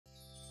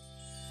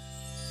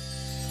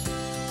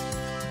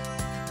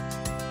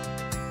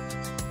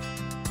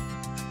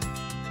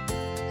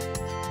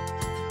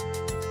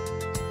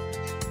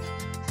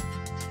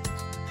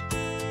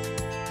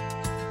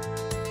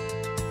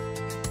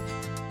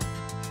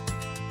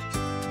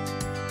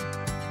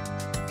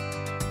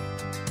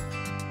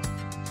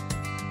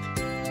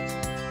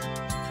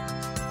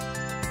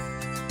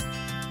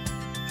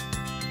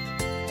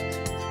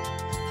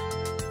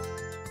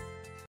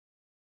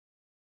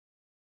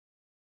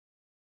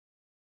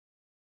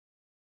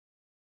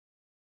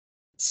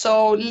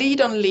So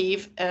Lead on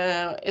Leave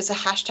is a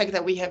hashtag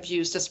that we have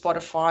used at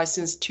Spotify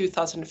since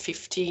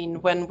 2015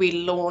 when we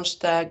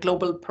launched the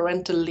Global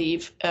Parental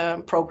Leave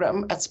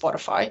program at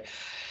Spotify.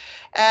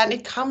 And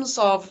it comes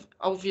of,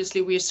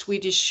 obviously, we're a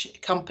Swedish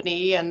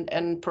company,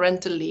 and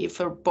parental leave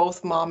for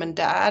both mom and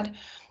dad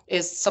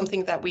is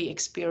something that we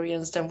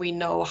experienced, and we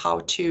know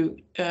how to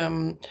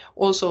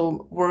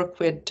also work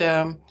with,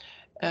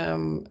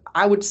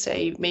 I would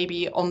say,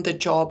 maybe on the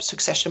job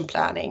succession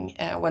planning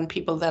when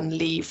people then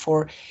leave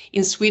for,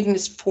 in Sweden,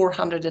 it's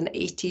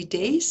 480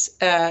 days.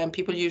 And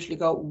people usually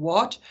go,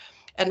 what?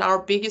 And our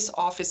biggest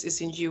office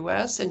is in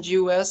US, and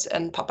US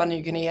and Papua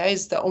New Guinea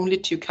is the only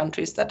two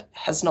countries that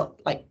has not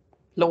like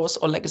laws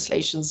or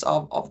legislations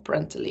of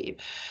parental leave,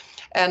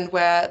 and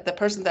where the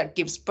person that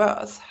gives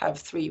birth have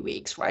 3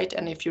 weeks, right?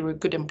 And if you're a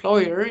good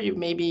employer,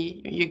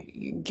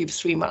 you give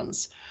 3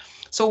 months.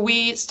 So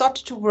we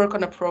started to work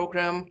on a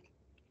program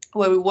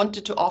where we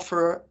wanted to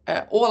offer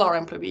all our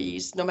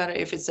employees, no matter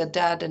if it's a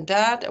dad and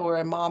dad or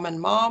a mom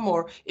and mom,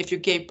 or if you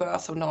gave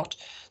birth or not,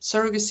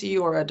 surrogacy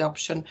or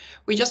adoption.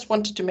 We just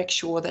wanted to make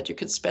sure that you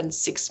could spend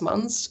 6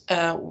 months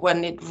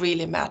when it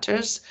really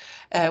matters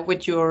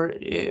with your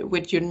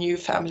new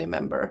family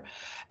member,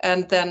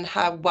 and then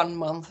have 1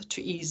 month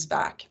to ease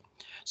back.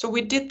 So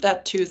we did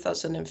that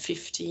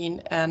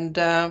 2015, and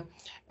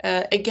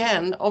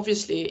again,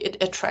 obviously, it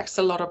attracts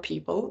a lot of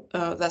people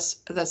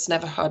that's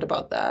never heard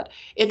about that.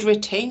 It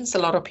retains a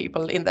lot of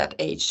people in that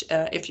age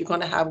if you're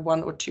going to have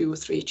 1 or 2 or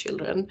 3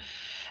 children.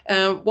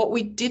 What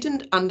we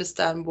didn't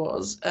understand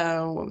was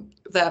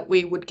that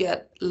we would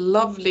get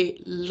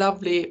lovely,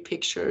 lovely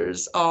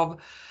pictures of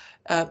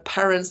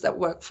parents that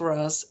work for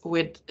us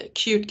with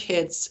cute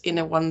kids in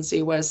a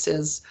onesie where it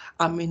says,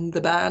 "I'm in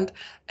the band,"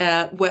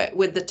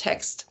 with the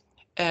text.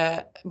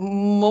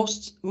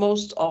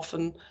 Most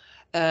often,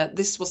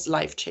 this was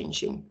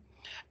life-changing.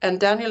 And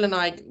Daniel and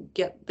I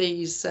get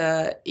these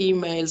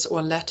emails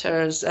or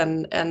letters,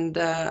 and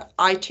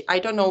I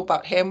don't know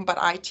about him, but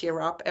I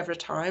tear up every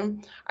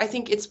time. I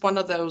think it's one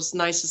of those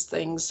nicest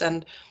things.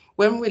 And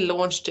when we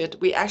launched it,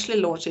 we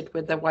actually launched it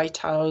with the White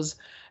House,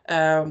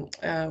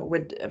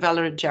 with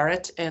Valerie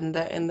Jarrett in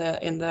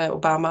the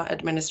Obama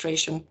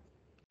administration.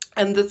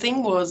 And the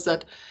thing was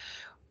that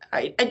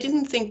I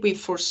didn't think we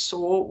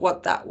foresaw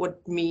what that would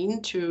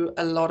mean to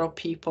a lot of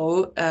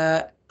people,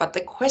 but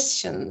the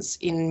questions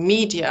in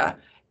media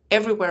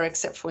everywhere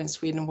except for in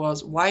Sweden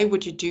was, why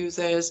would you do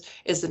this?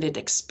 Isn't it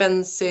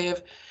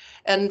expensive?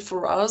 And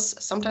for us,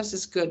 sometimes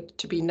it's good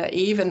to be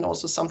naive, and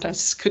also sometimes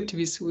it's good to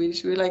be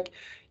Swedish. We're like,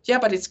 yeah,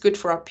 but it's good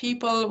for our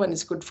people. When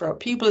it's good for our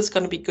people, it's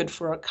going to be good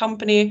for our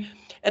company.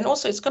 And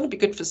also it's going to be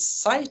good for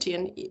society,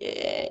 and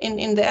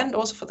in the end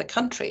also for the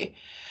country.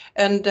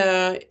 And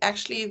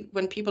actually,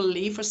 when people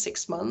leave for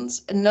 6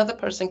 months, another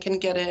person can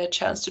get a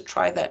chance to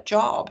try that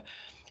job.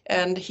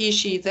 And he,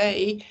 she,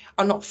 they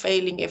are not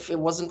failing if it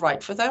wasn't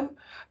right for them.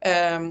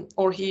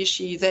 Or he,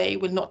 she, they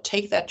will not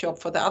take that job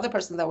for the other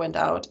person that went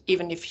out,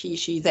 even if he,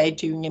 she, they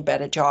doing a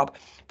better job.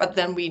 But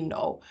then we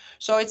know.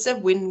 So it's a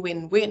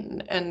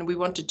win-win-win, and we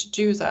wanted to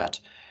do that.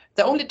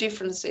 The only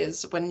difference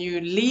is when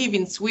you leave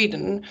in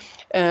Sweden,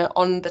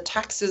 on the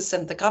taxes,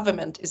 and the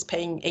government is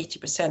paying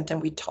 80%,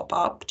 and we top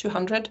up to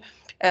 100%.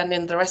 And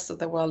in the rest of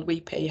the world, we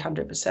pay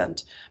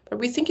 100%. But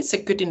we think it's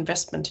a good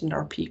investment in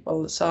our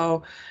people.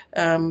 So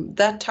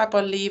that type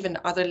of leave and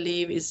other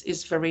leave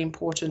is very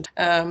important.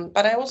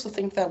 But I also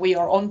think that we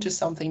are onto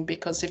something,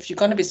 because if you're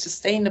going to be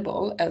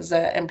sustainable as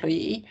an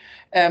employee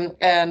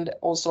and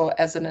also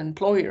as an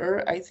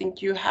employer, I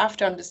think you have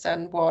to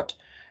understand what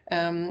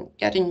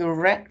getting your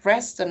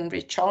rest and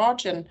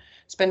recharge and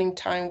spending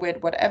time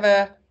with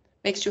whatever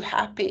makes you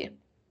happy.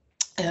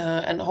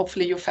 And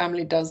hopefully your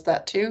family does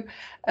that too,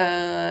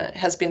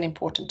 has been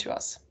important to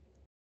us.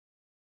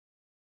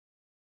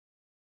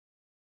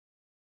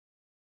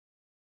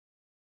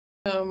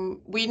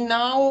 We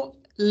now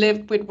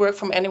lived with work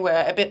from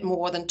anywhere a bit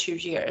more than 2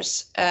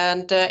 years,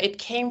 and it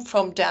came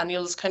from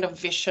Daniel's kind of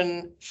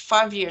vision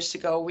 5 years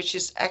ago, which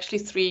is actually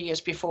 3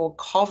 years before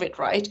COVID,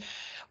 right?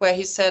 Where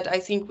he said, I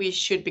think we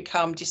should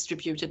become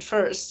distributed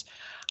first.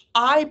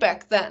 I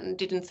back then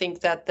didn't think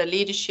that the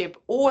leadership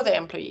or the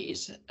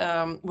employees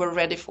were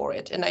ready for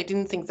it, and I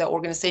didn't think the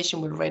organization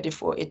was ready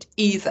for it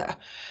either.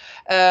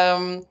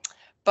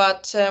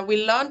 But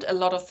we learned a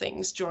lot of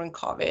things during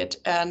COVID,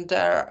 and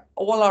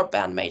all our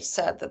bandmates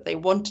said that they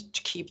wanted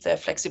to keep their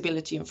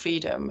flexibility and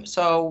freedom.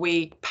 So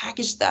we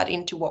packaged that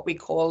into what we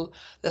call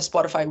the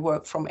Spotify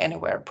Work From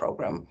Anywhere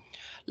program.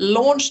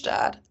 Launched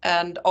that,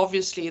 and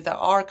obviously there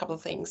are a couple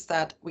of things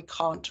that we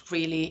can't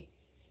really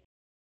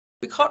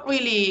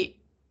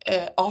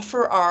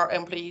offer our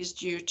employees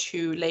due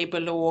to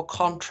labor law,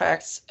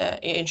 contracts,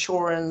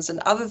 insurance, and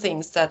other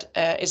things that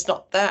is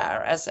not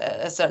there as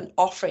an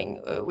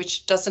offering,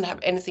 which doesn't have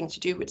anything to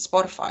do with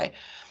Spotify.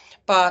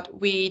 But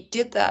we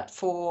did that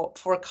for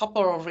a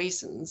couple of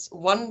reasons.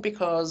 One,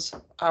 because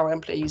our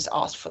employees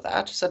asked for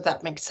that, so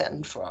that makes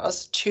sense for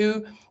us.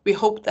 Two, we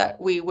hope that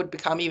we would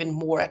become even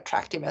more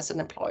attractive as an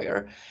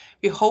employer.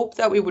 We hope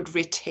that we would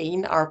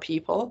retain our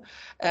people,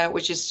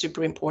 which is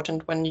super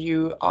important when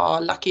you are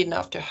lucky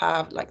enough to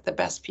have like the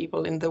best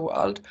people in the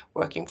world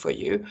working for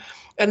you.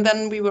 And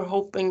then we were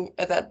hoping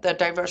that the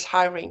diverse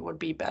hiring would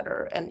be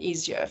better and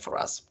easier for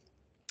us.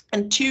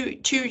 And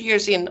two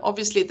years in,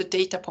 obviously the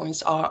data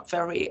points are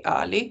very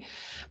early,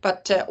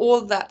 but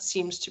all that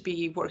seems to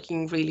be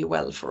working really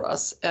well for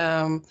us.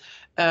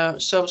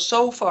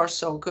 So far,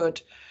 so good.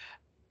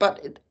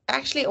 But it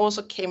actually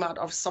also came out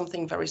of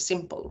something very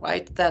simple,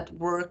 right? That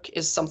work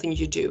is something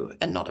you do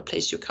and not a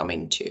place you come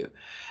into.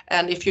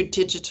 And if you're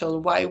digital,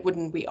 why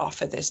wouldn't we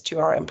offer this to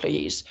our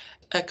employees?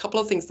 A couple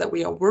of things that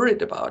we are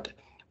worried about.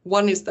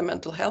 One is the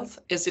mental health.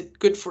 Is it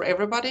good for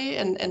everybody?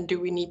 And do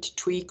we need to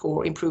tweak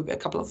or improve a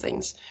couple of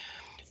things?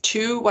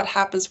 Two, what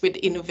happens with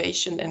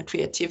innovation and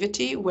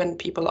creativity when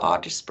people are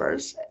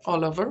dispersed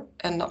all over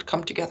and not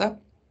come together?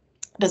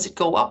 Does it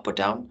go up or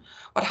down?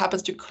 What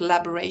happens to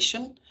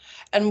collaboration?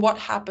 And what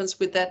happens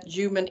with that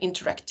human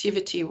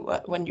interactivity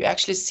when you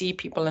actually see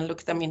people and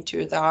look them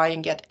into the eye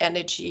and get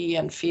energy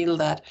and feel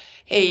that,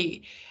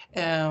 hey,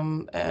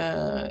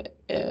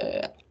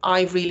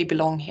 I really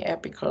belong here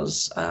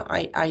because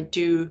I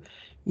do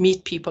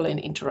meet people and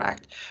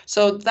interact.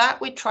 So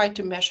that we try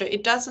to measure.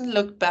 It doesn't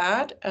look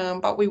bad,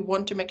 but we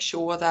want to make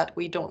sure that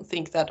we don't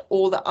think that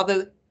all the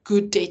other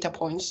good data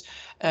points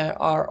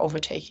are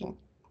overtaking.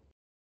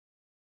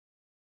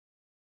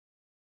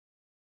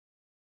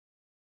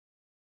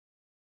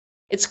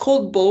 It's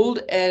called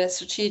Bold,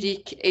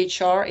 Strategic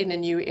HR in a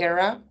New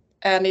Era,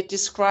 and it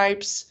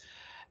describes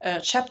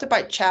chapter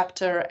by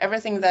chapter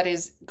everything that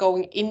is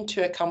going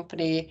into a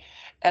company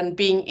and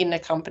being in a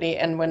company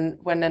and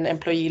when an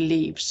employee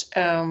leaves.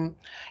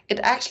 It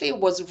actually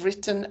was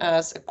written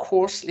as a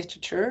course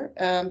literature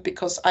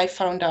because I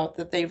found out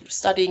that they're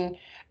studying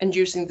and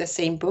using the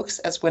same books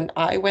as when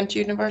I went to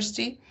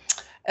university.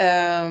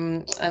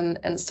 And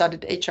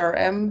studied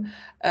HRM,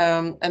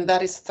 and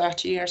that is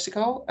 30 years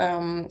ago.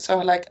 So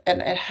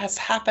and it has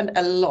happened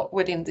a lot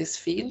within this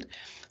field.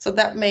 So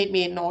that made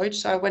me annoyed.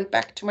 So I went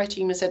back to my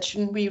team and said,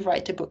 shouldn't we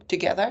write a book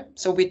together?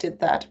 So we did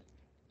that.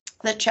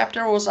 The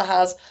chapter also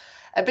has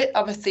a bit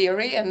of a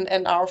theory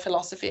and our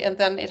philosophy, and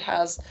then it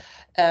has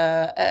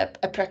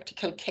a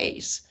practical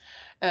case.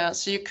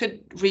 So you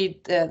could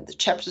read the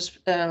chapters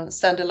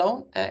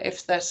standalone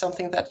if there's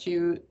something that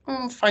you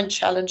find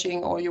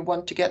challenging or you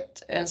want to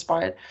get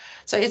inspired.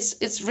 So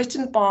it's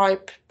written by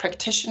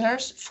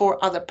practitioners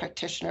for other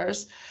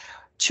practitioners.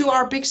 To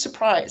our big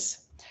surprise,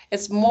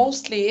 it's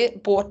mostly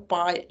bought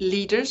by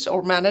leaders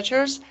or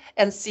managers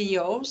and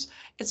CEOs.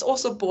 It's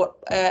also bought,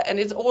 and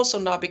it's also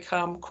now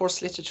become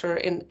course literature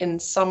in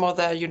some of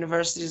the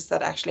universities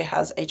that actually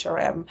has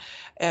HRM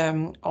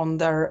on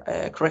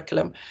their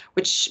curriculum,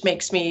 which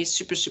makes me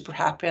super, super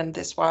happy. And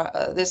this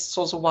is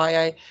also why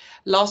I,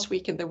 last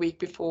week and the week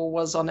before,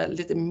 was on a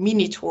little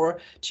mini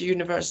tour to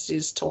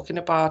universities talking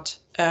about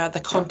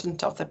the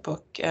content of the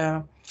book.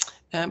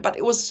 But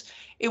it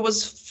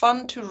was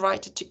fun to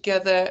write it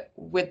together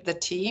with the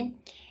team.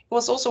 It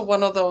was also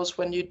one of those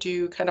when you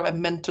do kind of a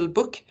mental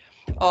book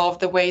of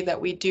the way that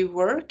we do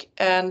work,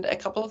 and a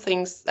couple of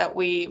things that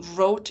we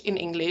wrote in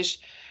English,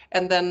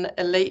 and then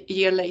a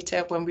year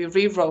later when we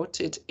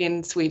rewrote it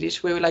in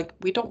Swedish, we were like,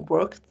 we don't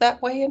work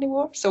that way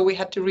anymore. So we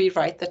had to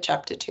rewrite the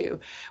chapter 2,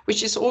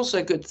 which is also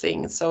a good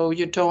thing. So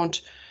you don't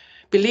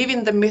believe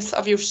in the myth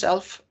of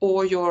yourself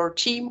or your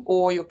team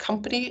or your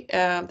company.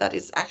 That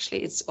is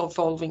actually, it's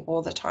evolving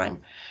all the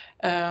time.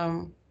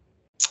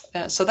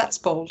 So that's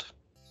Bold.